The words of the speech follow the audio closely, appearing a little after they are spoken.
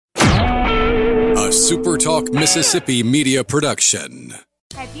a Super Talk Mississippi media production.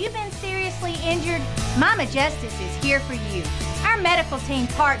 Have you been seriously injured? Mama Justice is here for you. Our medical team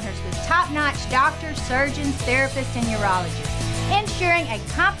partners with top-notch doctors, surgeons, therapists, and urologists, ensuring a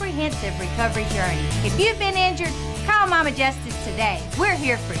comprehensive recovery journey. If you've been injured, call Mama Justice today. We're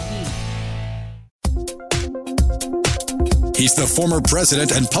here for you. He's the former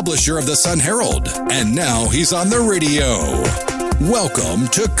president and publisher of the Sun Herald, and now he's on the radio. Welcome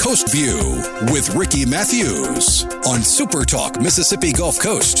to Coast View with Ricky Matthews on Super Talk Mississippi Gulf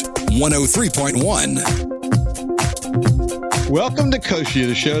Coast 103.1. Welcome to Coast View,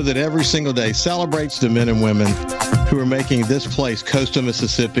 the show that every single day celebrates the men and women who are making this place, coastal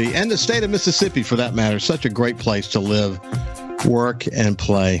Mississippi, and the state of Mississippi for that matter, such a great place to live, work, and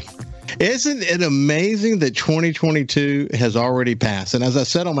play. Isn't it amazing that 2022 has already passed? And as I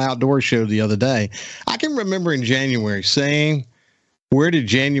said on my outdoor show the other day, I can remember in January saying, where did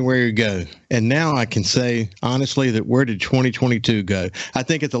January go? And now I can say, honestly, that where did 2022 go? I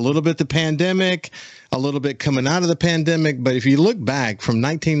think it's a little bit the pandemic, a little bit coming out of the pandemic. But if you look back from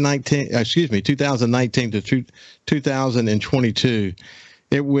 2019 to 2022,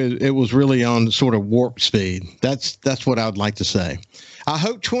 it was really on sort of warp speed. That's what I would like to say. I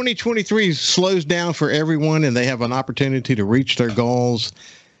hope 2023 slows down for everyone and they have an opportunity to reach their goals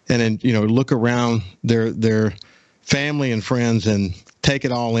and then, look around their family and friends and take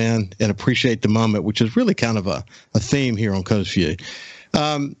it all in and appreciate the moment, which is really kind of a theme here on Coast View.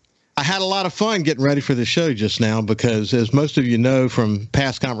 I had a lot of fun getting ready for the show just now because, as most of you know from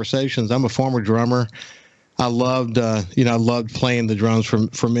past conversations, I'm a former drummer. I loved playing the drums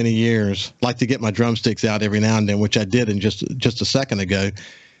for many years. Like to get my drumsticks out every now and then, which I did in just a second ago.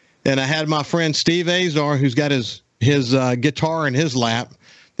 And I had my friend Steve Azar, who's got his guitar in his lap,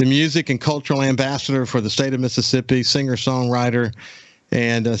 the music and cultural ambassador for the state of Mississippi, singer-songwriter,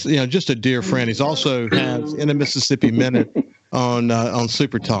 and just a dear friend. He's also has In a Mississippi Minute on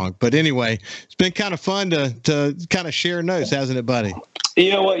Super Talk. But anyway, it's been kind of fun to kind of share notes, hasn't it, buddy?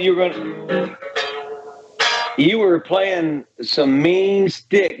 You know what? You were playing some mean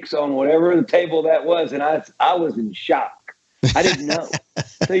sticks on whatever the table that was, and I was in shock. I didn't know.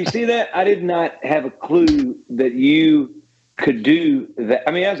 So you see that? I did not have a clue that you could do that.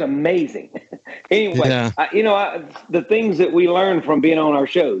 I mean, that's amazing. Anyway, yeah. The things that we learn from being on our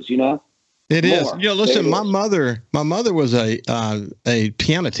shows, It is. Listen, my mother was a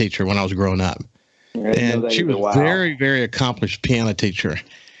piano teacher when I was growing up, and she was very, very accomplished piano teacher.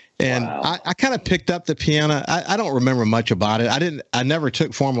 And wow. I kind of picked up the piano. I don't remember much about it. I never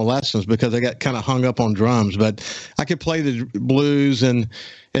took formal lessons because I got kind of hung up on drums, but I could play the blues and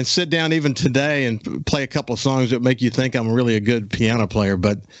sit down even today and play a couple of songs that make you think I'm really a good piano player,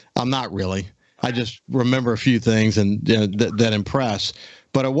 but I'm not really. I just remember a few things and that impress,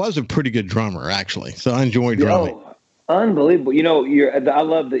 but I was a pretty good drummer actually. So I enjoyed drumming. Unbelievable. I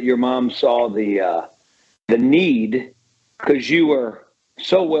love that your mom saw the need because you were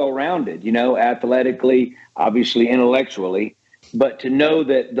so well-rounded, athletically, obviously intellectually, but to know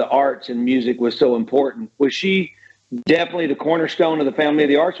that the arts and music was so important. Was she definitely the cornerstone of the family of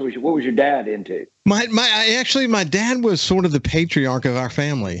the arts? What was your dad into? My dad was sort of the patriarch of our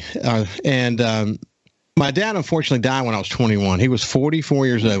family. My dad unfortunately died when I was 21. He was 44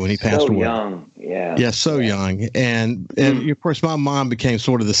 years old when he passed away. So young. Yeah. Yeah, so young. And of course, my mom became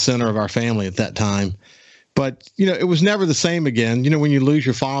sort of the center of our family at that time. But, it was never the same again. When you lose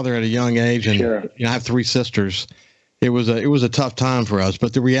your father at a young age and sure. I have three sisters, it was a tough time for us.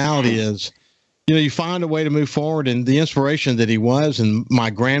 But the reality is, you find a way to move forward, and the inspiration that he was, and my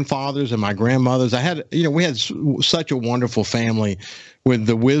grandfathers and my grandmothers, we had such a wonderful family with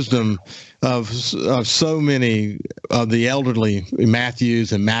the wisdom of so many of the elderly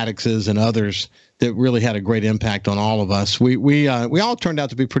Matthews and Maddoxes and others that really had a great impact on all of us. We all turned out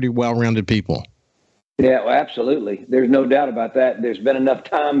to be pretty well-rounded people. Yeah, well, absolutely. There's no doubt about that. There's been enough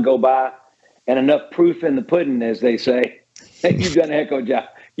time go by and enough proof in the pudding, as they say. You've done a heck of a job.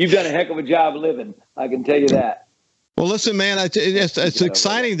 You've done a heck of a job living. I can tell you that. Well, listen, man, it's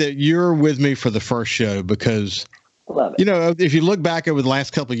exciting that you're with me for the first show because, love it. If you look back over the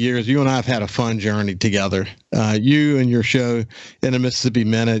last couple of years, you and I have had a fun journey together. You and your show In a Mississippi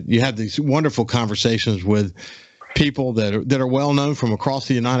Minute, you have these wonderful conversations with people that are well known from across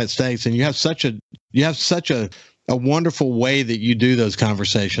the United States, and you have such a wonderful way that you do those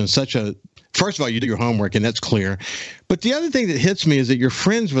conversations. First of all, you do your homework, and that's clear. But the other thing that hits me is that you're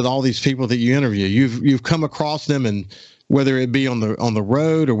friends with all these people that you interview. You've come across them, and whether it be on the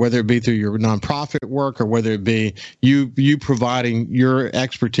road, or whether it be through your nonprofit work, or whether it be you providing your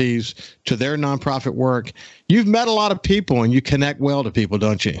expertise to their nonprofit work, you've met a lot of people, and you connect well to people,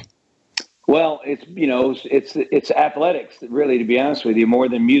 don't you? Well, it's athletics, really, to be honest with you, more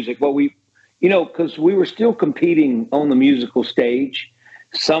than music. Well, because we were still competing on the musical stage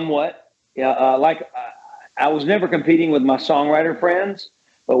somewhat. I was never competing with my songwriter friends,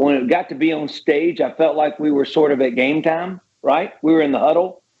 but when it got to be on stage, I felt like we were sort of at game time, right? We were in the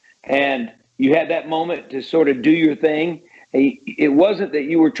huddle, and you had that moment to sort of do your thing. It wasn't that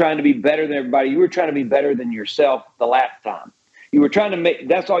you were trying to be better than everybody. You were trying to be better than yourself the last time. You were trying to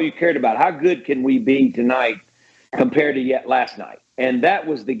that's all you cared about. How good can we be tonight compared to yet last night? And that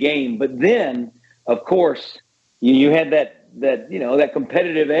was the game. But then, of course, you had that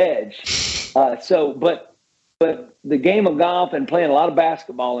competitive edge. But the game of golf and playing a lot of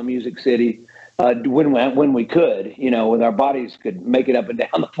basketball in Music City, when we could, when our bodies could make it up and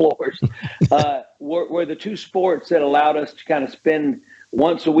down the floors, were the two sports that allowed us to kind of spend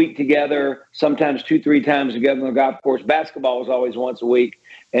once a week together, sometimes 2-3 times together on the golf course. Basketball was always once a week,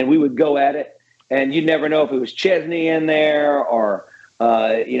 and we would go at it. And you'd never know if it was Chesney in there or,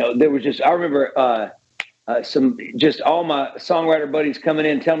 there was just, I remember all my songwriter buddies coming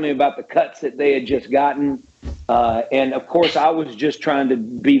in telling me about the cuts that they had just gotten. And of course, I was just trying to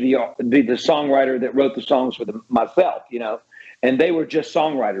be the songwriter that wrote the songs for myself, and they were just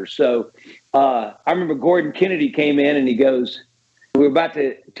songwriters. So I remember Gordon Kennedy came in and he goes, we were about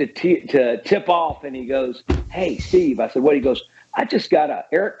to tip off, and he goes, "Hey, Steve." I said, "What?" He goes, "I just got a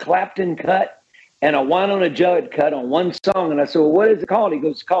Eric Clapton cut and a Wynonna Judd cut on one song." And I said, "Well, what is it called?" He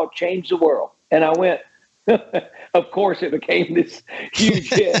goes, "It's called Change the World." And I went, of course, it became this huge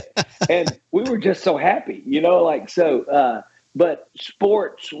hit. And we were just so happy, but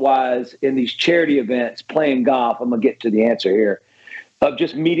sports-wise, in these charity events, playing golf, I'm going to get to the answer here, of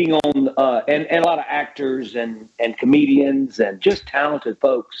just meeting on, and a lot of actors and comedians and just talented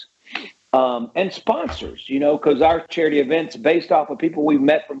folks, and sponsors, because our charity event's based off of people we've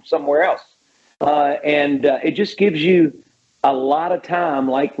met from somewhere else. And it just gives you a lot of time,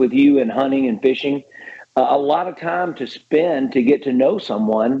 like with you and hunting and fishing, a lot of time to spend to get to know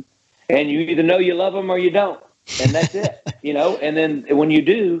someone, and you either know you love them or you don't, and that's it, and then when you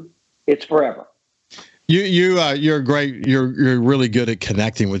do, it's forever. You're great. You're really good at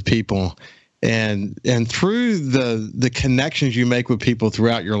connecting with people, and through the connections you make with people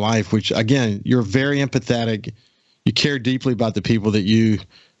throughout your life, which again, you're very empathetic. You care deeply about the people that you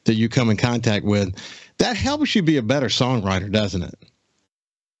come in contact with. That helps you be a better songwriter, doesn't it?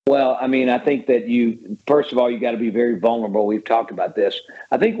 Well, I mean, I think that first of all, you got to be very vulnerable. We've talked about this.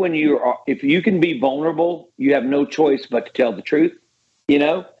 I think if you can be vulnerable, you have no choice but to tell the truth,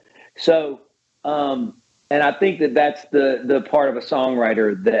 So, and I think that that's the part of a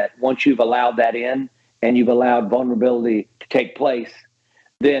songwriter that once you've allowed that in and you've allowed vulnerability to take place,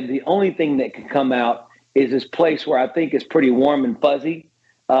 then the only thing that can come out is this place where I think is pretty warm and fuzzy.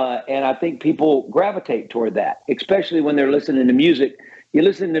 And I think people gravitate toward that, especially when they're listening to music. You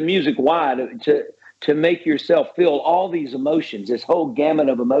listen to music why? To make yourself feel all these emotions, this whole gamut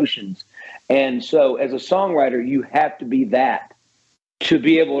of emotions. And so as a songwriter, you have to be that to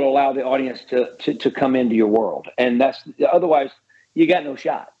be able to allow the audience to come into your world. And otherwise you got no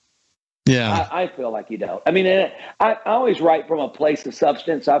shot. Yeah. I feel like you don't. I mean, I always write from a place of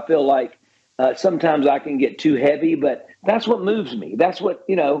substance. I feel like sometimes I can get too heavy, but that's what moves me. That's what,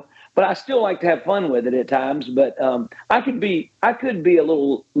 but I still like to have fun with it at times. But I could be a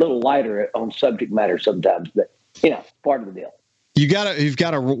little lighter on subject matter sometimes. But part of the deal. You've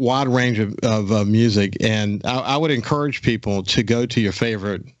got a wide range of music, and I would encourage people to go to your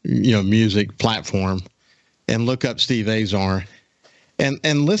favorite music platform and look up Steve Azar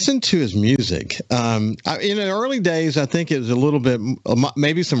and listen to his music. In the early days, I think it was a little bit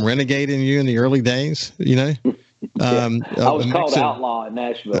maybe some Renegade in you in the early days. I was called outlaw in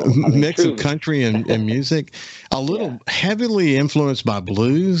Nashville. Mix of country and music, a little heavily influenced by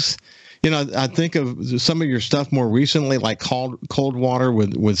blues. I think of some of your stuff more recently, like Cold Water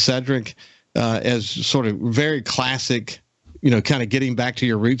with Cedric, as sort of very classic, kind of getting back to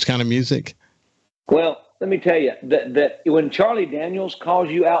your roots kind of music. Well, let me tell you that when Charlie Daniels calls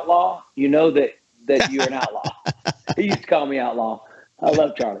you outlaw, you know that you're an outlaw. He used to call me outlaw. I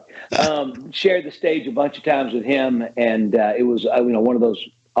love Charlie. Shared the stage a bunch of times with him, and it was one of those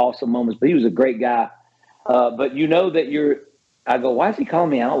awesome moments. But he was a great guy. But that I go, why is he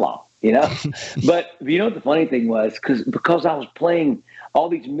calling me outlaw? But what the funny thing was, because I was playing all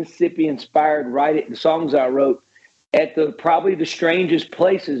these Mississippi-inspired songs I wrote at probably the strangest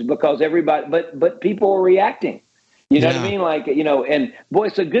places, because everybody, but people were reacting. You know what I mean? Like, and boy,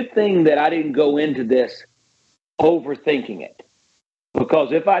 it's a good thing that I didn't go into this overthinking it.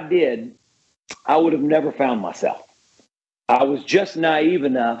 Because if I did, I would have never found myself. I was just naive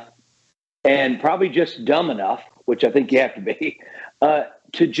enough and probably just dumb enough, which I think you have to be,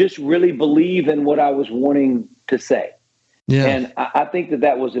 to just really believe in what I was wanting to say. Yeah. And I think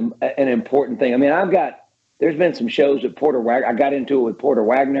that was an important thing. I mean, there's been some shows at Porter Wagner. I got into it with Porter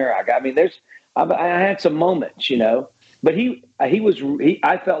Wagner. I had some moments, but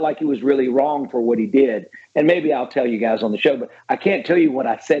I felt like he was really wrong for what he did. And maybe I'll tell you guys on the show, but I can't tell you what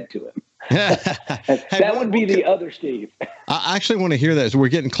I said to him. That would be the other Steve. I actually want to hear that. So we're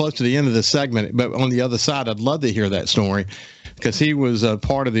getting close to the end of this segment, but on the other side, I'd love to hear that story because he was a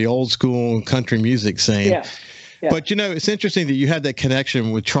part of the old school country music scene. Yeah. Yeah. But, it's interesting that you had that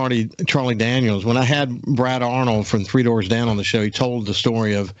connection with Charlie Daniels. When I had Brad Arnold from Three Doors Down on the show, he told the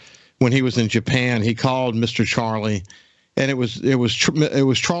story of when he was in Japan, he called Mr. Charlie, and it was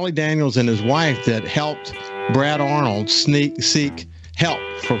Charlie Daniels and his wife that helped Brad Arnold seek help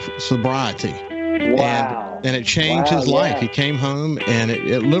for sobriety. Wow. And it changed his life. He came home and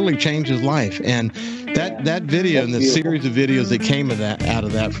it literally changed his life. And that video and the series of videos that came out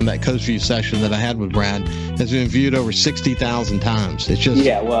of that from that Coast View session that I had with Brad has been viewed over 60,000 times. It's just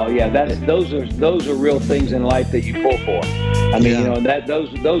those are real things in life that you pull for. I mean,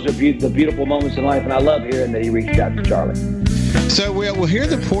 those are the beautiful moments in life, and I love hearing that he reached out to Charlie. So we'll hear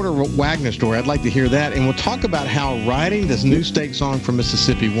the Porter Wagner story. I'd like to hear that, and we'll talk about how writing this new state song from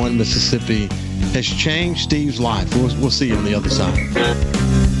Mississippi, One Mississippi, has changed Steve's life. We'll see you on the other side.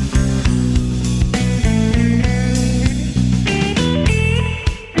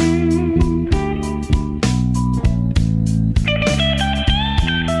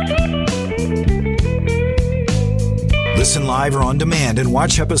 Listen live or on demand and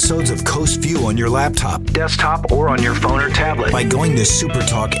watch episodes of Coast View on your laptop, desktop, or on your phone or tablet by going to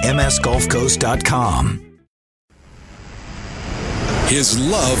supertalkmsgulfcoast.com. His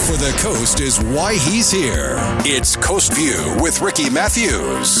love for the coast is why he's here. It's Coast View with Ricky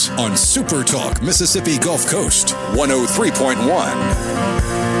Matthews on Super Talk Mississippi Gulf Coast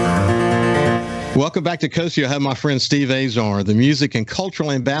 103.1. Welcome back to Coast View. I have my friend Steve Azar, the music and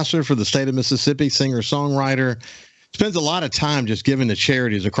cultural ambassador for the state of Mississippi, singer-songwriter. Spends a lot of time just giving to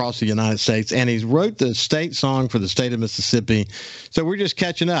charities across the United States, and he's wrote the state song for the state of Mississippi. So we're just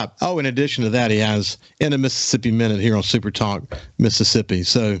catching up. Oh, in addition to that, he has In a Mississippi Minute here on Super Talk Mississippi.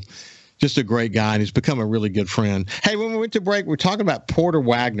 So just a great guy, and he's become a really good friend. Hey, when we went to break, we're talking about Porter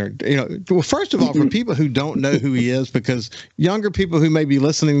Wagner. Well, first of all, for people who don't know who he is, because younger people who may be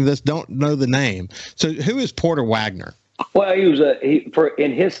listening to this don't know the name. So who is Porter Wagner? Well,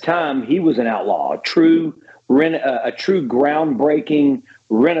 in his time, he was an outlaw, a true groundbreaking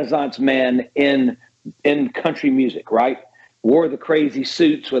Renaissance man in country music, right? Wore the crazy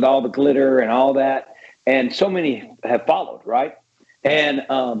suits with all the glitter and all that. And so many have followed, right? And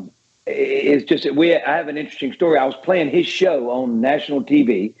it's just, I have an interesting story. I was playing his show on national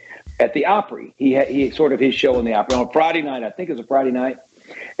TV at the Opry. He had sort of his show on the Opry on Friday night. I think it was a Friday night.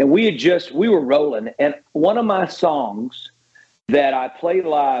 And we were rolling. And one of my songs that I play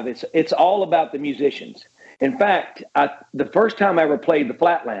live, it's all about the musicians. In fact, the first time I ever played the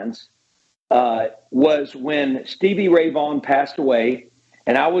Flatlands was when Stevie Ray Vaughan passed away,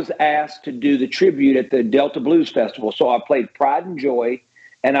 and I was asked to do the tribute at the Delta Blues Festival. So I played Pride and Joy,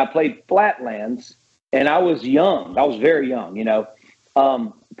 and I played Flatlands, and I was young. I was very young,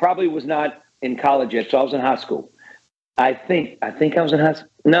 probably was not in college yet, so I was in high school. I think I was in high school.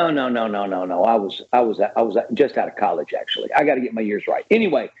 No. I was just out of college, actually. I got to get my years right.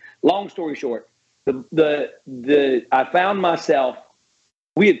 Anyway, long story short. I found myself,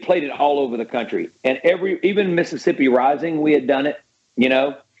 we had played it all over the country, and even Mississippi Rising, we had done it,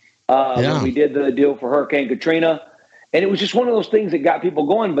 when we did the deal for Hurricane Katrina, and it was just one of those things that got people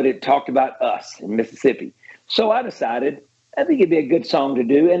going, but it talked about us in Mississippi. So I decided, I think it'd be a good song to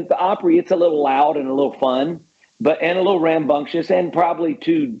do. And the Opry, it's a little loud and a little fun, and a little rambunctious, and probably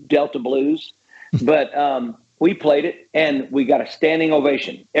too Delta blues, but, we played it, and we got a standing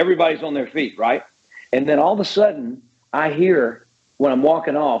ovation. Everybody's on their feet, right? And then all of a sudden, I hear, when I'm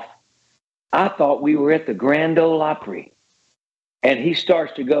walking off, I thought we were at the Grand Ole Opry. And he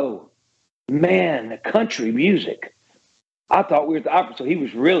starts to go, man, country music. I thought we were at the Opry. So he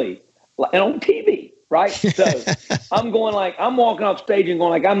was really, and on TV, right? So I'm walking off stage and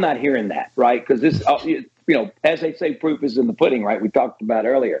going I'm not hearing that, right? Because this, as they say, proof is in the pudding, right? We talked about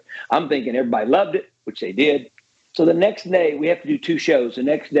earlier. I'm thinking everybody loved it, which they did. So the next day, we have to do 2 shows. The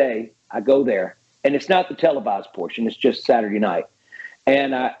next day, I go there, and it's not the televised portion. It's just Saturday night.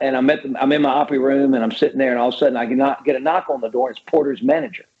 And I'm in my Opry room, and I'm sitting there, and all of a sudden, I get a knock on the door. It's Porter's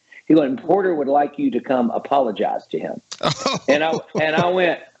manager. He goes, Porter would like you to come apologize to him. And I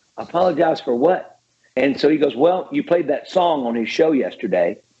went, apologize for what? And so he goes, well, you played that song on his show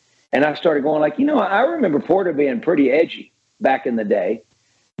yesterday, And I started going like, I remember Porter being pretty edgy back in the day.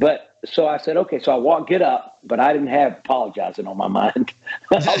 But so I said, okay, so I get up, but I didn't have apologizing on my mind.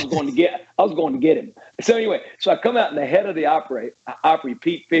 I was going to get him. So anyway, so I come out and the head of the Opry,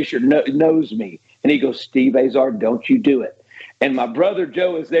 Pete Fisher, knows me. And he goes, Steve Azar, don't you do it. And my brother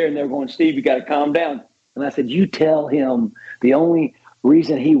Joe is there and they're going, Steve, you got to calm down. And I said, you tell him the only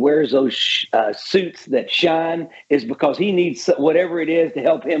reason he wears those suits that shine is because he needs whatever it is to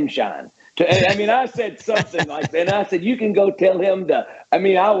help him shine. I said something like that. And I said, you can go tell him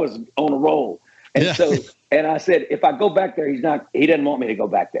I was on a roll. And and I said, if I go back there, he doesn't want me to go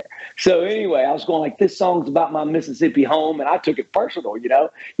back there. So anyway, I was going like, this song's about my Mississippi home. And I took it personal,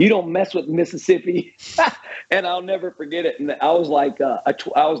 you don't mess with Mississippi. And I'll never forget it. And I was like,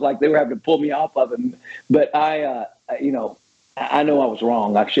 they were having to pull me off of him. But I know I was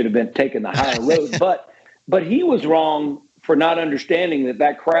wrong. I should have been taking the higher road, but he was wrong for not understanding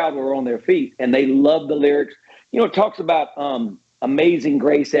that crowd were on their feet and they loved the lyrics. It talks about Amazing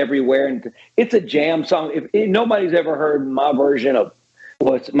Grace everywhere. And it's a jam song. If nobody's ever heard my version of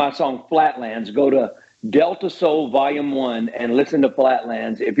my song Flatlands, go to Delta Soul Volume 1 and listen to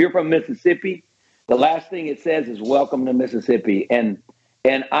Flatlands. If you're from Mississippi, the last thing it says is welcome to Mississippi.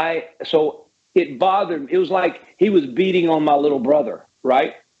 So it bothered me. It was like he was beating on my little brother,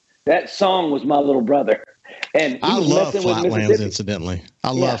 right? That song was my little brother. And I love Flatlands, incidentally.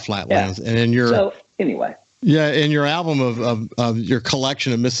 I love Flatlands. Yeah. And in your in your album of your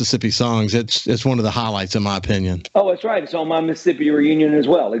collection of Mississippi songs, it's one of the highlights in my opinion. Oh, that's right. It's on my Mississippi reunion as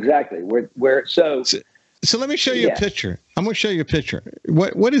well. Exactly. So let me show you a picture. I'm going to show you a picture.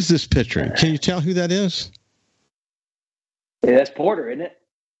 What is this picture? Can you tell who that is? Yeah, that's Porter, isn't it?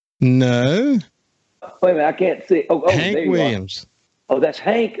 No. Wait a minute, I can't see. Oh, Hank there you Williams. Are. Oh, that's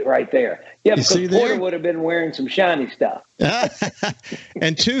Hank right there. Yeah, because Porter there? would have been wearing some shiny stuff.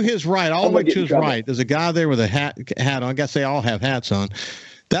 And to his right, all the way to his right, there's a guy there with a hat on. I guess they all have hats on.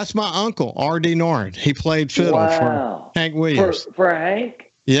 That's my uncle, R.D. Nord. He played fiddle for Hank Williams. For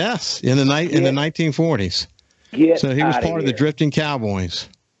Hank? Yes, in the 1940s. So he was part of the Drifting Cowboys.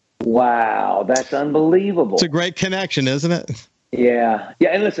 Wow, that's unbelievable. It's a great connection, isn't it? Yeah. Yeah,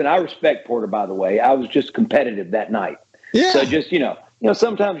 and listen, I respect Porter, by the way. I was just competitive that night. Yeah. So just,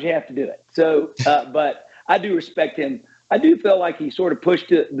 sometimes you have to do it. So, but I do respect him. I do feel like he sort of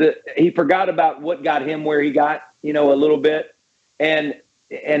pushed he forgot about what got him where he got, a little bit. And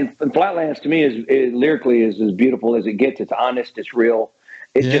Flatlands to me is lyrically is as beautiful as it gets. It's honest. It's real.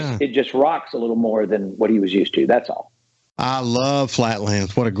 It just rocks a little more than what he was used to. That's all. I love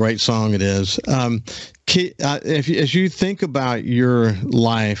Flatlands. What a great song it is. As you think about your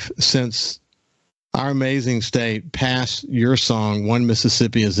life since Our Amazing State passed your song, One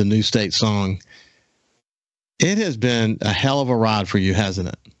Mississippi is the new state song, it has been a hell of a ride for you, hasn't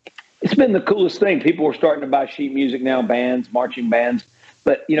it? It's been the coolest thing. People are starting to buy sheet music now, bands, marching bands.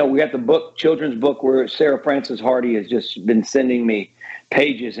 But, we got the children's book where Sarah Frances Hardy has just been sending me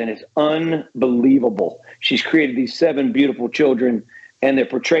pages, and it's unbelievable. She's created these 7 beautiful children, and they're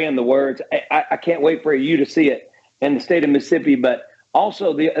portraying the words. I can't wait for you to see it in the state of Mississippi. But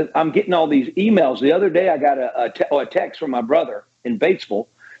also, I'm getting all these emails. The other day, I got a text from my brother in Batesville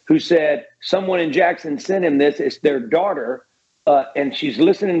who said someone in Jackson sent him this. It's their daughter, and she's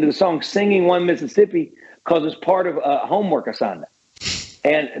listening to the song Singing One Mississippi because it's part of a homework assignment.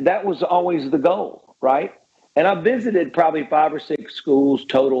 And that was always the goal, right? And I visited probably 5 or 6 schools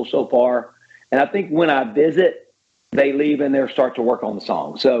total so far. And I think when I visit, they leave and they start to work on the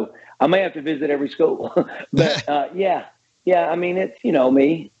song. So I may have to visit every school. But yeah. I mean, it's,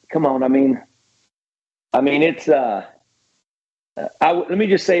 me. Come on. I mean, it's, let me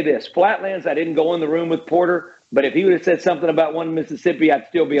just say this. Flatlands, I didn't go in the room with Porter, but if he would have said something about One Mississippi, I'd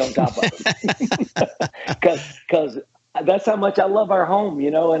still be on top of it. Because that's how much I love our home,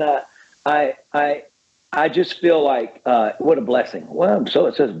 and I just feel like what a blessing. Well, so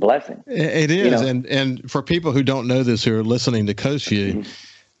it says blessing. It is. And for people who don't know this, who are listening to Coast View,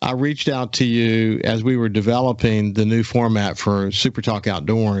 I reached out to you as we were developing the new format for Super Talk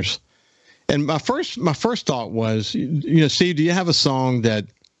Outdoors. And my first thought was, Steve, do you have a song that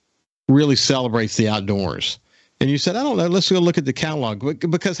really celebrates the outdoors? And you said, I don't know, let's go look at the catalog.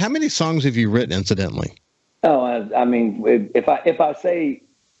 Because how many songs have you written, incidentally? Oh, I mean, if I say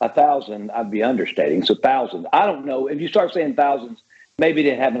 1,000, I'd be understating. So thousands. I don't know. If you start saying thousands, maybe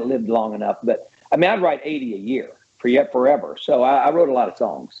they haven't lived long enough. But I mean, I'd write 80 a year forever. So I wrote a lot of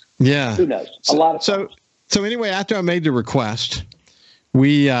songs. Yeah. Who knows? A lot of songs. So anyway, after I made the request,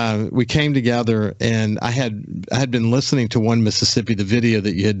 we came together, and I had been listening to One Mississippi, the video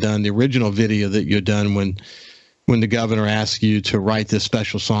that you had done, the original video that you had done when when the governor asked you to write this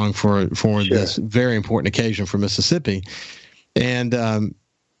special song for this very important occasion for Mississippi. And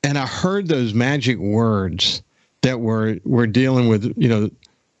I heard those magic words that were dealing with,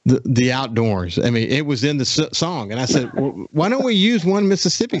 the outdoors. I mean, it was in the song. And I said, well, why don't we use One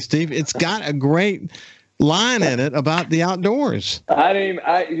Mississippi, Steve? It's got a great line in it about the outdoors.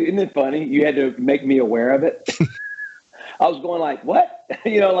 Isn't it funny? You had to make me aware of it. I was going like, what?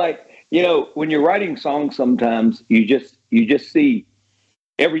 When you're writing songs, sometimes you just see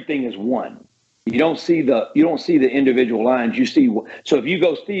everything as one. You don't see the individual lines. You see, so if you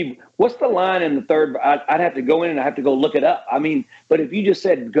go, Steve, what's the line in the third? I'd have to go in and I have to go look it up. I mean, but if you just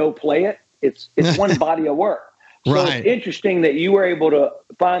said go play it, it's one body of work. So right. It's interesting that you were able to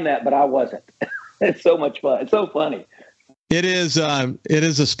find that, but I wasn't. It's so much fun. It's so funny. It is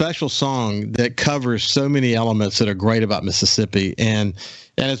a special song that covers so many elements that are great about Mississippi. And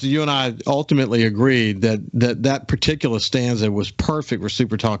as you and I ultimately agreed that particular stanza was perfect for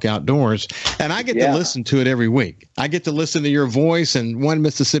Super Talk Outdoors. And I get to listen to it every week. I get to listen to your voice and One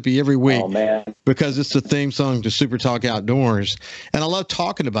Mississippi every week. Oh, man. Because it's the theme song to Super Talk Outdoors. And I love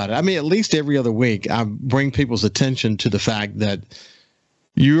talking about it. I mean, at least every other week, I bring people's attention to the fact that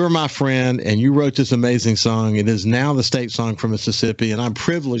you are my friend, and you wrote this amazing song. It is now the state song for Mississippi, and I'm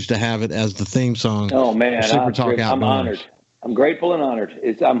privileged to have it as the theme song. Oh, man, Super Talk Outdoors. I'm honored. I'm grateful and honored.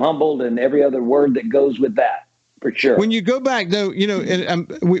 I'm humbled, and every other word that goes with that, for sure. When you go back, though,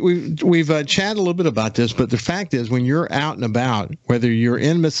 we've chatted a little bit about this, but the fact is, when you're out and about, whether you're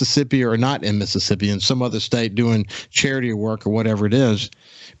in Mississippi or not in Mississippi, in some other state doing charity work or whatever it is,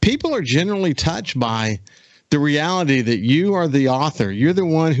 people are generally touched by the reality that you are the author. You're the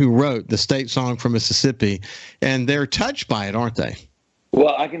one who wrote the state song for Mississippi, and they're touched by it, aren't they?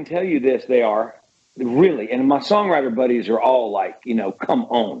 Well, I can tell you this, they are really. And my songwriter buddies are all like, come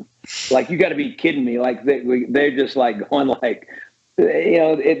on. Like, you got to be kidding me. Like, they're just like going like,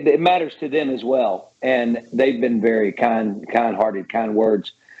 it matters to them as well. And they've been very kind-hearted, kind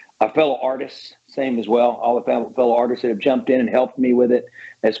words. Our fellow artists, same as well. All the fellow artists that have jumped in and helped me with it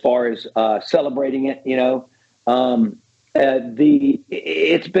as far as celebrating it,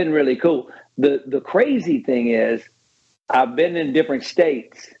 it's been really cool. The crazy thing is, I've been in different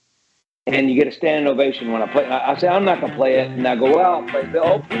states, and you get a standing ovation when I play. I say, I'm not going to play it, and I go, well, I'll play it.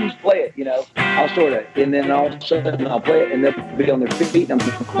 Oh, please play it, I'll sort of, and then all of a sudden I'll play it, and they'll be on their feet, and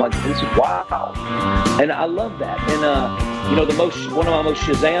I'm like, this is wow. And I love that. And one of my most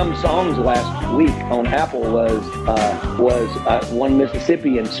Shazam songs last week on Apple was One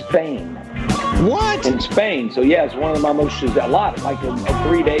Mississippi in Spain. What? In Spain. So, yeah, it's one of my most Shazam. A lot. Like in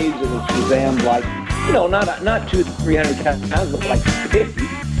 3 days, it was Shazam, like, not 200 to 300 times, but like 50.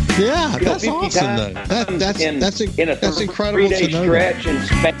 Yeah, that's awesome, though. That's incredible 3-day to know stretch in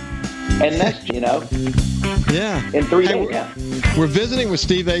Spain. And that's, Yeah. in 3 days, We're visiting with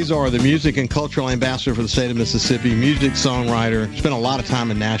Steve Azar, the music and cultural ambassador for the state of Mississippi, music songwriter. Spent a lot of time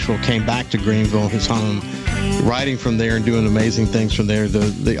in Nashville, came back to Greenville, his home, writing from there and doing amazing things from there.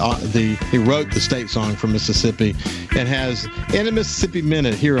 He wrote the state song for Mississippi and has in a Mississippi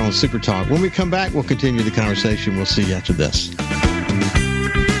Minute here on Super Talk. When we come back, we'll continue the conversation. We'll see you after this.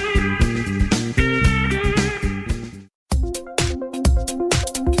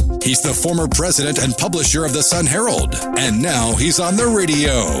 He's the former president and publisher of the Sun Herald, and now he's on the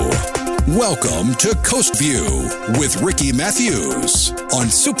radio. Welcome to Coast View with Ricky Matthews on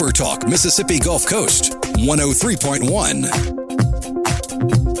Super Talk Mississippi Gulf Coast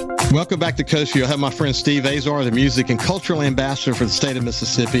 103.1. Welcome back to Coast View. I have my friend Steve Azar, the music and cultural ambassador for the state of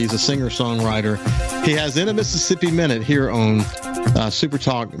Mississippi. He's a singer-songwriter. He has In a Mississippi Minute here on Super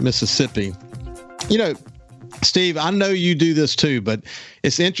Talk Mississippi. Steve, I know you do this too, but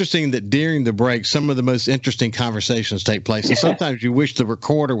it's interesting that during the break, some of the most interesting conversations take place. And sometimes you wish the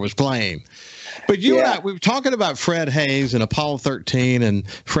recorder was playing. But you and I, we were talking about Fred Hayes and Apollo 13, and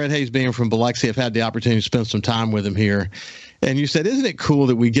Fred Hayes being from Biloxi. I've had the opportunity to spend some time with him here. And you said, isn't it cool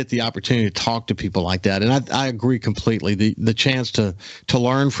that we get the opportunity to talk to people like that? And I agree completely. The chance to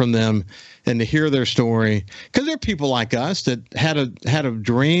learn from them and to hear their story, because there are people like us that had a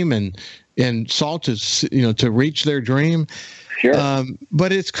dream and sought to reach their dream. Sure.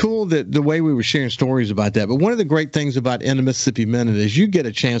 But it's cool that the way we were sharing stories about that. But one of the great things about In a Mississippi Minute is you get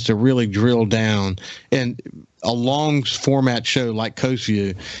a chance to really drill down in a long format show like Coast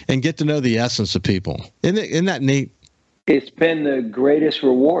View and get to know the essence of people. Isn't that neat? It's been the greatest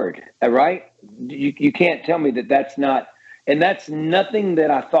reward, right? You can't tell me that that's not, and that's nothing that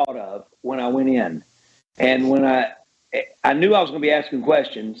I thought of when I went in. And when I I knew I was going to be asking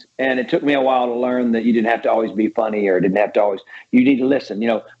questions, and it took me a while to learn that you didn't have to always be funny or didn't have to always, you need to listen. You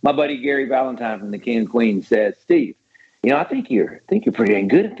know, my buddy Gary Valentine from the King and Queen says, Steve, you know, I think you're pretty dang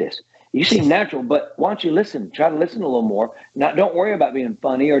good at this. You seem natural, but why don't you listen? Try to listen a little more. Now, don't worry about being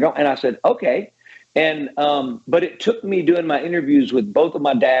funny or don't. And I said, okay. And, but it took me doing my interviews with both of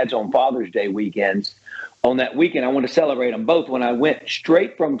my dads on Father's Day weekends. On that weekend, I wanted to celebrate them both when I went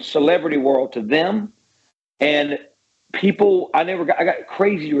straight from celebrity world to them. And people, I got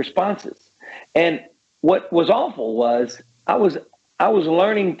crazy responses. And what was awful was I was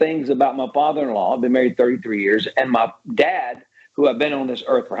learning things about my father-in-law. I've been married 33 years, and my dad, who I've been on this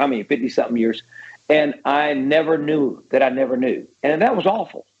earth for 50-something years, and I never knew that I never knew. And that was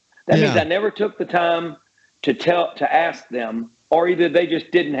awful. That means I never took the time to ask them, or either they just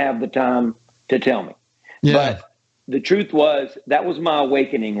didn't have the time to tell me. Yeah. But the truth was, that was my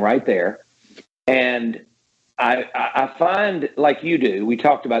awakening right there. And I find, like you do, we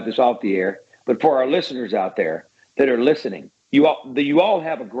talked about this off the air, but for our listeners out there that are listening, you all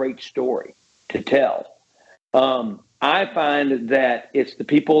have a great story to tell. I find that it's the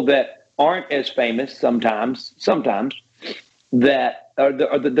people that aren't as famous sometimes that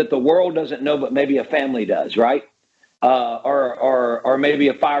that the world doesn't know, but maybe a family does, right? Or maybe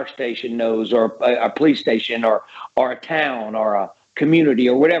a fire station knows, or a police station, or a town, or a community,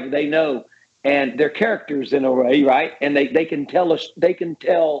 or whatever they know. And they're characters in a way, right? And they can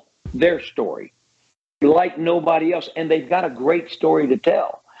tell their story like nobody else. And they've got a great story to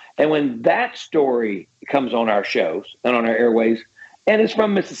tell. And when that story comes on our shows and on our airways, and it's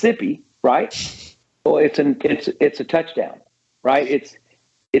from Mississippi, right? Well, it's a touchdown, right?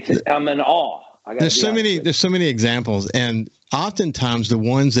 I'm in awe. There's so many examples, and oftentimes the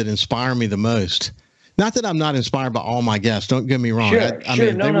ones that inspire me the most. Not that I'm not inspired by all my guests. Don't get me wrong. I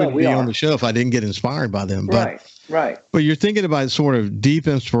mean, they wouldn't be on the show if I didn't get inspired by them. But, right. But you're thinking about sort of deep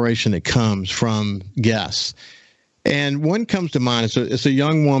inspiration that comes from guests. And one comes to mind. It's a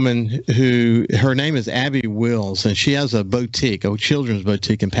young woman who, her name is Abby Wills, and she has a children's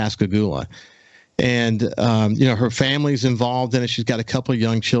boutique in Pascagoula. And, her family's involved in it. She's got a couple of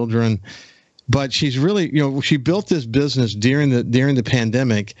young children. But she's really, she built this business during the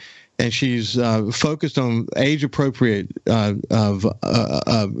pandemic. And she's focused on age-appropriate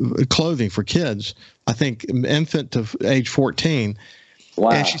clothing for kids, I think infant to age 14. Wow.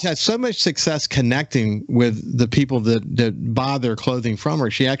 And she's had so much success connecting with the people that buy their clothing from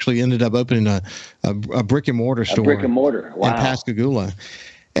her. She actually ended up opening a brick-and-mortar store Wow. in Pascagoula.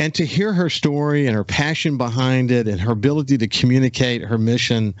 And to hear her story and her passion behind it and her ability to communicate her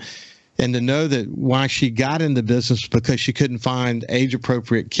mission, and to know that why she got in the business because she couldn't find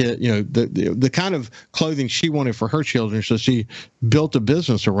age-appropriate the kind of clothing she wanted for her children, so she built a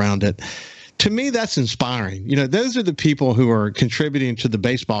business around it. To me, that's inspiring. Those are the people who are contributing to the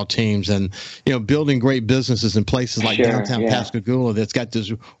baseball teams and, building great businesses in places like downtown Pascagoula that's got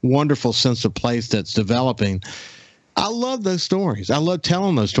this wonderful sense of place that's developing. I love those stories. I love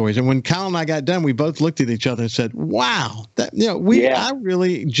telling those stories. And when Kyle and I got done, we both looked at each other and said, wow, I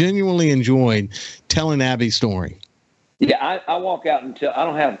really genuinely enjoyed telling Abby's story. Yeah, I walk out until I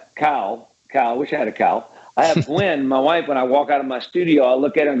don't have Kyle. I wish I had a Kyle. I have Gwen, my wife. When I walk out of my studio, I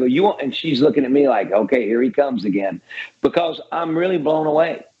look at her and go, "You want?" And she's looking at me like, "Okay, here he comes again," because I'm really blown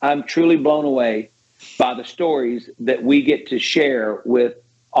away. I'm truly blown away by the stories that we get to share with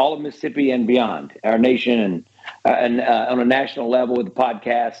all of Mississippi and beyond, our nation, and on a national level with the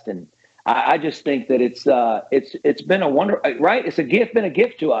podcast. And I just think that it's been a wonder, right? It's been a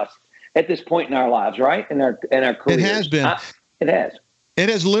gift to us at this point in our lives, right? In our careers. It has been. It has. It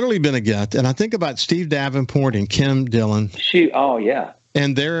has literally been a gift. And I think about Steve Davenport and Kim Dillon. Oh, yeah.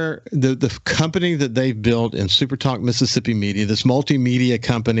 And they're the company that they've built in SuperTalk Mississippi Media, this multimedia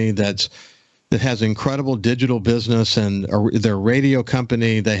company that has incredible digital business, and their radio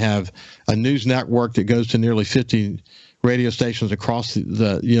company. They have a news network that goes to nearly 50 radio stations across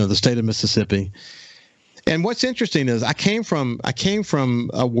the state of Mississippi. And what's interesting is I came from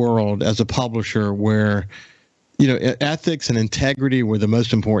a world as a publisher where ethics and integrity were the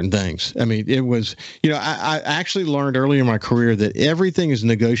most important things. I mean, it was, I actually learned early in my career that everything is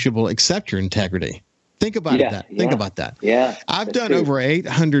negotiable except your integrity. Think about that. Think about that. Yeah. I've done over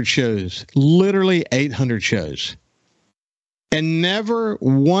 800 shows, literally 800 shows. And never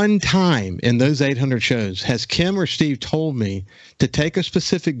one time in those 800 shows has Kim or Steve told me to take a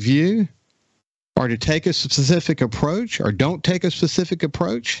specific view or to take a specific approach or don't take a specific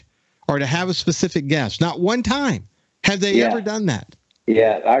approach or to have a specific guest. Not one time have they ever done that.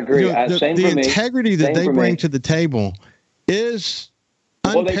 Yeah, I agree. The integrity that they bring to the table is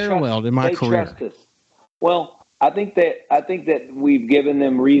unparalleled in my career. Trust us. Well, I think that we've given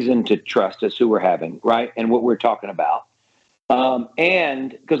them reason to trust us, who we're having, right, and what we're talking about.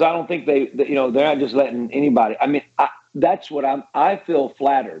 And because I don't think they're not just letting anybody. I mean, that's what I feel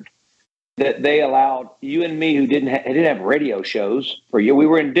flattered that they allowed you and me, who didn't have radio shows for you. We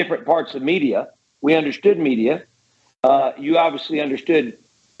were in different parts of media. We understood media. You obviously understood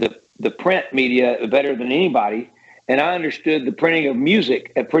the print media better than anybody, and I understood the printing of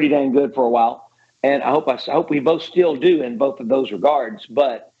music pretty dang good for a while. And I hope we both still do in both of those regards.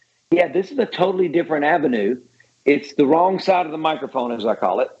 But yeah, this is a totally different avenue. It's the wrong side of the microphone, as I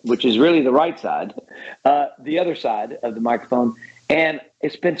call it, which is really the right side, the other side of the microphone. And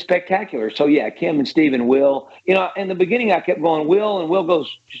it's been spectacular. So yeah, Kim and Steve and Will, in the beginning I kept going, Will, and Will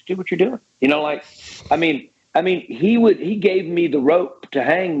goes, just do what you're doing. He gave me the rope to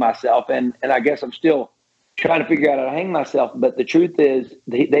hang myself. And I guess I'm still trying to figure out how to hang myself. But the truth is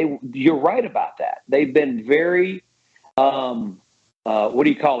you're right about that. They've been very, what do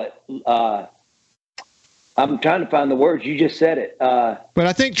you call it? I'm trying to find the words. You just said it. But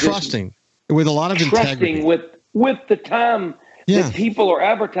I think trusting with a lot of integrity. with the time that people are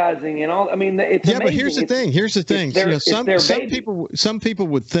advertising and all. I mean, it's amazing. But here's the thing. Some people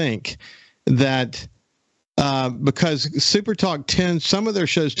would think that because Super Talk some of their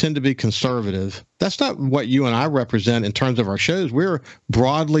shows tend to be conservative. That's not what you and I represent in terms of our shows. We're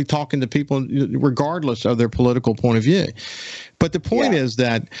broadly talking to people regardless of their political point of view. But the point is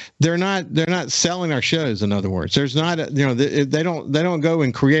that they're not selling our shows. In other words, there's not they don't go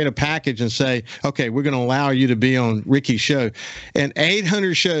and create a package and say, okay, we're going to allow you to be on Ricky's show. And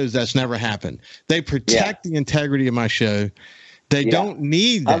 800 shows, that's never happened. They protect the integrity of my show. They don't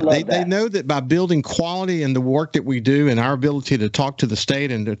need that. They know that by building quality in the work that we do and our ability to talk to the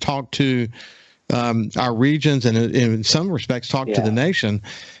state and to talk to our regions and in some respects talk to the nation,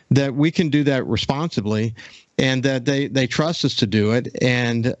 that we can do that responsibly, and that they trust us to do it.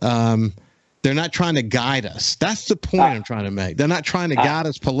 And they're not trying to guide us. That's the point I'm trying to make. They're not trying to guide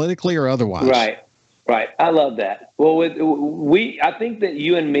us politically or otherwise. Right. I love that. Well, I think that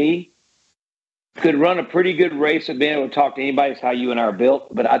you and me could run a pretty good race of being able to talk to anybody. It's how you and I are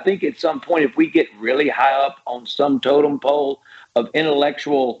built. But I think at some point, if we get really high up on some totem pole of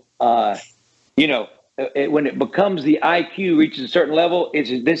intellectual, when it becomes the IQ reaches a certain level,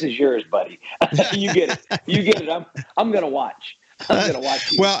 this is yours, buddy. You get it. I'm going to watch. I'm going to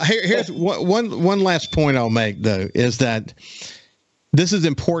watch you. Well, here's one last point I'll make, though, is that this is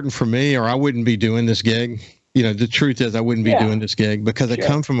important for me, or I wouldn't be doing this gig. The truth is I wouldn't be doing this gig because I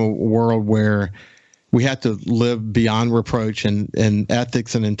come from a world where we have to live beyond reproach, and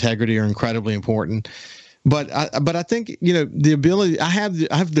ethics and integrity are incredibly important. But I think, the ability, I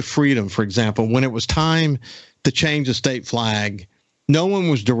have the freedom, for example, when it was time to change the state flag, no one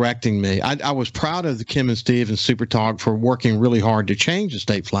was directing me. I was proud of the Kim and Steve and Super Talk for working really hard to change the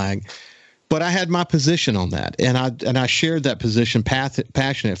state flag. But I had my position on that, and I shared that position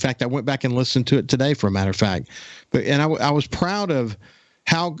passionate. In fact, I went back and listened to it today, for a matter of fact. I was proud of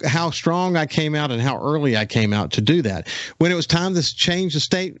how strong I came out and how early I came out to do that. When it was time to change the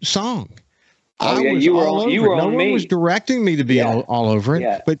state song, you were on me. No one was directing me to be all over it.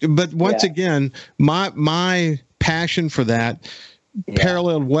 Yeah. But once again, my passion for that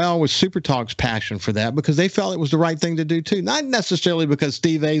paralleled well with Super Talk's passion for that, because they felt it was the right thing to do too. Not necessarily because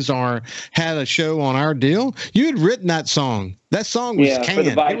Steve Azar had a show on our deal. You had written that song. That song was canned. For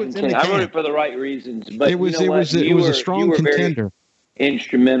the Biden. I wrote it for the right reasons, but it was a strong contender.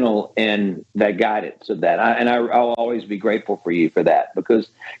 Instrumental in that guidance of that. I'll always be grateful for you for that, because,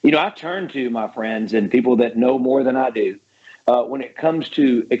 I turn to my friends and people that know more than I do when it comes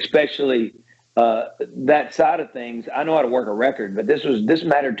to especially that side of things. I know how to work a record, but this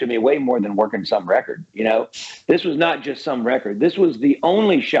mattered to me way more than working some record. This was not just some record. This was the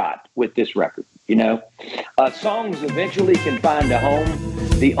only shot with this record. Songs eventually can find a home.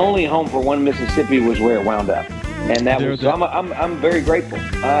 The only home for One Mississippi was where it wound up. And that was, so I'm very grateful,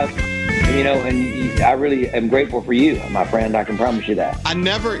 and I really am grateful for you, my friend. I can promise you that. I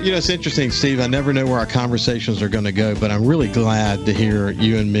never, it's interesting, Steve, I never know where our conversations are going to go, but I'm really glad to hear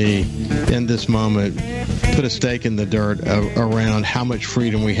you and me in this moment put a stake in the dirt around how much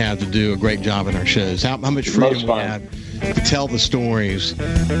freedom we have to do a great job in our shows, how much freedom we have to tell the stories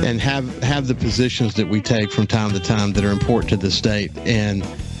and have the positions that we take from time to time that are important to the state. And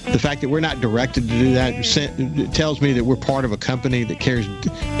the fact that we're not directed to do that tells me that we're part of a company that cares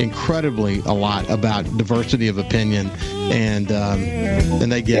incredibly a lot about diversity of opinion, and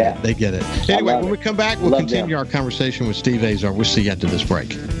they get it. They get it. Anyway, when we come back, we'll continue our conversation with Steve Azar. We'll see you after this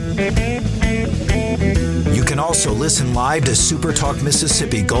break. You can also listen live to Super Talk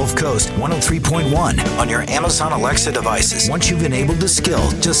Mississippi Gulf Coast 103.1 on your Amazon Alexa devices. Once you've enabled the skill,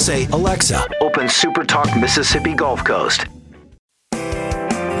 just say, Alexa, open Super Talk Mississippi Gulf Coast.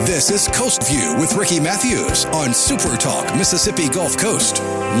 This is Coast View with Ricky Matthews on Super Talk Mississippi Gulf Coast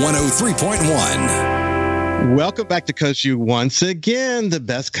 103.1. Welcome back to Coast View once again. The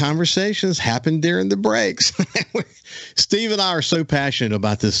best conversations happen during the breaks. Steve and I are so passionate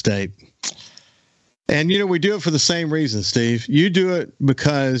about this state. And, we do it for the same reason, Steve. You do it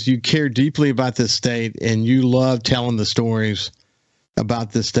because you care deeply about this state and you love telling the stories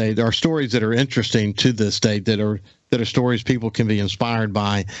about this state. There are stories that are interesting to this state that are stories people can be inspired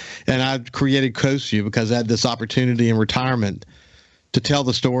by. And I've created Coast View because I had this opportunity in retirement to tell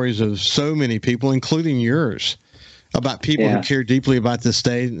the stories of so many people, including yours, about people who care deeply about this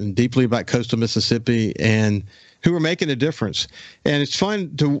state and deeply about coastal Mississippi and who are making a difference. And it's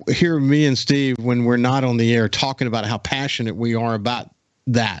fun to hear me and Steve when we're not on the air talking about how passionate we are about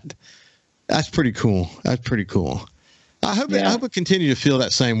that. That's pretty cool. I hope I continue to feel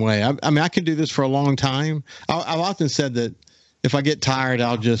that same way. I mean, I can do this for a long time. I've often said that if I get tired,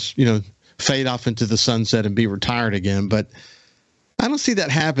 I'll just, fade off into the sunset and be retired again. But I don't see that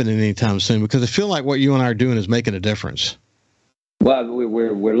happening anytime soon because I feel like what you and I are doing is making a difference. Well,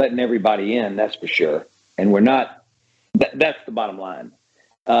 we're letting everybody in, that's for sure. And we're not, that's the bottom line.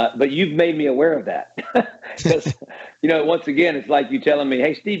 But you've made me aware of that. Because, once again, it's like you telling me,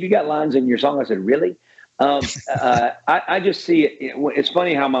 hey, Steve, you got lines in your song. I said, really? I just see it. It's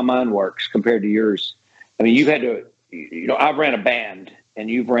funny how my mind works compared to yours. I mean, you've had to, I've ran a band and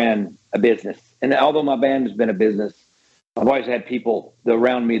you've ran a business. And although my band has been a business, I've always had people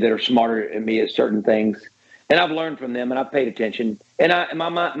around me that are smarter than me at certain things. And I've learned from them and I've paid attention. And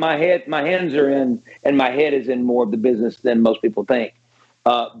my hands are in, and my head is in more of the business than most people think.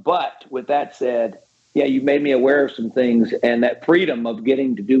 But with that said, you made me aware of some things, and that freedom of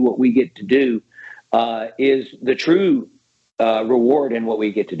getting to do what we get to do is the true reward in what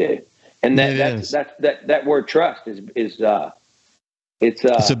we get to do. And that word trust is it's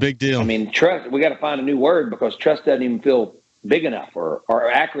a big deal. I mean, trust, we got to find a new word because trust doesn't even feel big enough or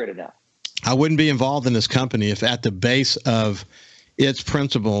accurate enough. I wouldn't be involved in this company if at the base of its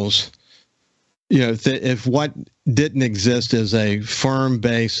principles, if what didn't exist is a firm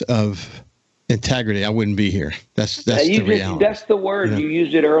base of integrity, I wouldn't be here. That's the reality. That's the word. You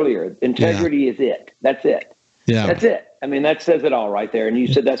used it earlier. Integrity is it. That's it. Yeah. That's it. I mean, that says it all right there. And you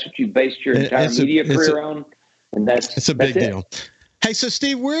said that's what you based your entire media career on. And it's a big deal. Hey, so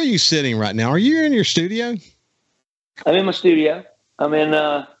Steve, where are you sitting right now? Are you in your studio? I'm in my studio. I'm in,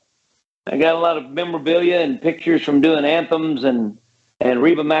 I got a lot of memorabilia and pictures from doing anthems and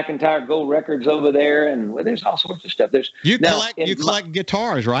Reba McEntire Gold Records over there, and there's all sorts of stuff. You collect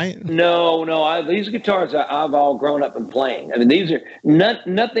guitars, right? No. These guitars I've all grown up and playing. I mean, these are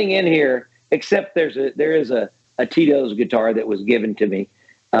nothing in here except there is a Tito's guitar that was given to me,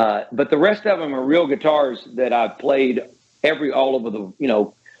 but the rest of them are real guitars that I've played all over the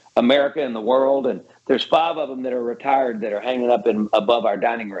America and the world, and there's 5 of them that are retired that are hanging up above our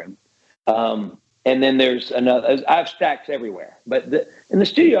dining room. And then there's another. I have stacks everywhere, but in the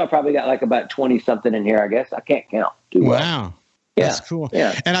studio I probably got like about 20 something in here. I guess I can't count too well. Wow, that's cool.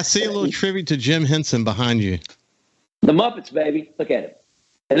 Yeah, and I see a little tribute to Jim Henson behind you. The Muppets, baby. Look at it.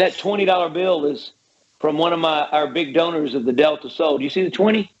 And that $20 bill is from one of our big donors of the Delta Soul. Do you see the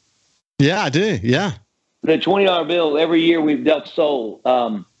 20? Yeah, I do. Yeah, the $20 bill. Every year we've Delta Soul.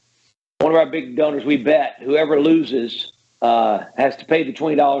 One of our big donors. We bet whoever loses has to pay the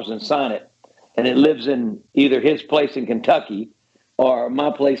 $20 and sign it. And it lives in either his place in Kentucky or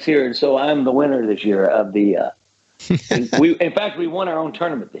my place here. And so I'm the winner this year of the in fact, we won our own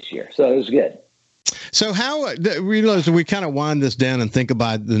tournament this year. So it was good. So how we kind of wind this down and think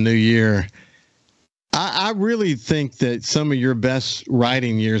about the new year. I really think that some of your best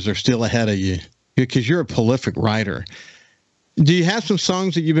writing years are still ahead of you because you're a prolific writer. Do you have some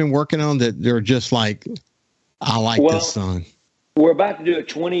songs that you've been working on that they're just like, I like this song? We're about to do a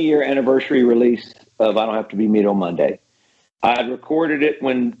 20-year anniversary release of I Don't Have to Be Meat on Monday. I recorded it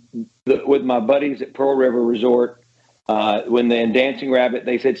with my buddies at Pearl River Resort. When they in Dancing Rabbit,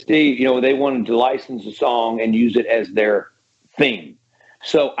 they said, Steve, they wanted to license the song and use it as their theme.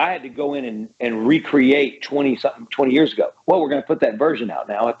 So I had to go in and recreate 20 years ago. Well, we're going to put that version out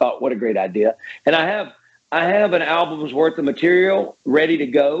now. I thought, what a great idea. And I have an album's worth of material ready to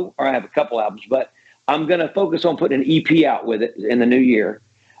go, or I have a couple albums, but I'm going to focus on putting an EP out with it in the new year.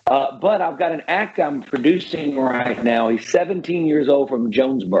 But I've got an act I'm producing right now. He's 17 years old from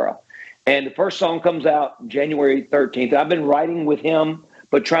Jonesboro. And the first song comes out January 13th. I've been writing with him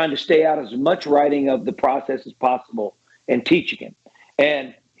but trying to stay out as much writing of the process as possible and teaching him.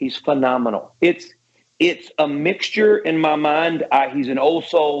 And he's phenomenal. It's a mixture in my mind. He's an old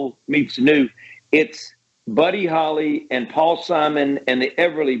soul meets new. It's Buddy Holly and Paul Simon and the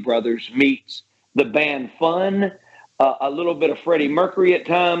Everly Brothers meets the band Fun, a little bit of Freddie Mercury at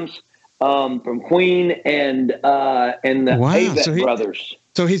times, from Queen and the Avett Brothers.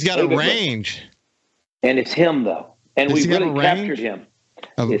 So he's got a range. And it's him, though. And we really captured him.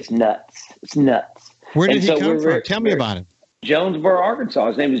 It's nuts. It's nuts. Where did he come from? Tell me about him. Jonesboro, Arkansas.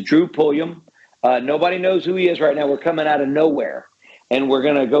 His name is Drew Pulliam. Nobody knows who he is right now. We're coming out of nowhere, and we're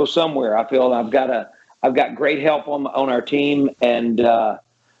going to go somewhere. I feel I've got great help on our team, and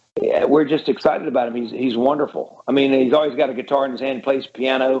we're just excited about him. He's wonderful. I mean, he's always got a guitar in his hand, plays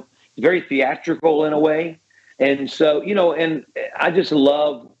piano. He's very theatrical in a way, and so and I just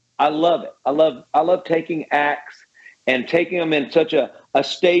love it. I love taking acts and taking them in such a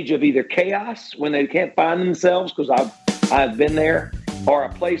stage of either chaos when they can't find themselves, because I've been there, or a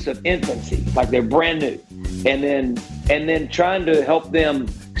place of infancy, like they're brand new, and then trying to help them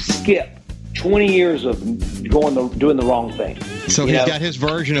skip 20 years of doing the wrong thing. So he's got his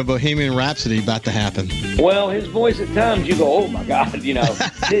version of Bohemian Rhapsody about to happen. Well, his voice at times, you go, oh my God, I'm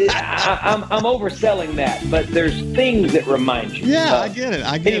overselling that, but there's things that remind you. Yeah, I get it.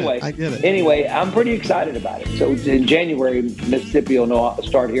 I get it. Anyway, I'm pretty excited about it. So in January, Mississippi will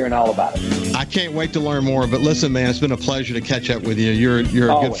start hearing all about it. I can't wait to learn more. But listen, man, it's been a pleasure to catch up with you. You're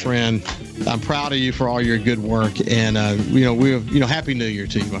a good friend. I'm proud of you for all your good work, and Happy New Year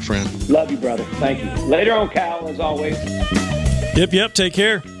to you, my friend. Love you, brother. Thank you. Later on, Cal, as always. Yep. Take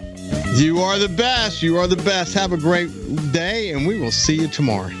care. You are the best. You are the best. Have a great day, and we will see you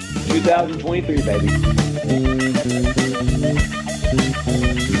tomorrow. 2023, baby.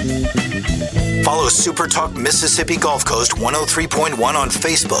 Follow Super Talk Mississippi Gulf Coast 103.1 on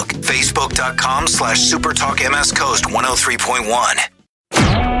Facebook. Facebook.com/Super Talk MS Coast 103.1.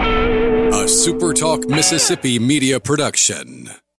 A Super Talk Mississippi media production.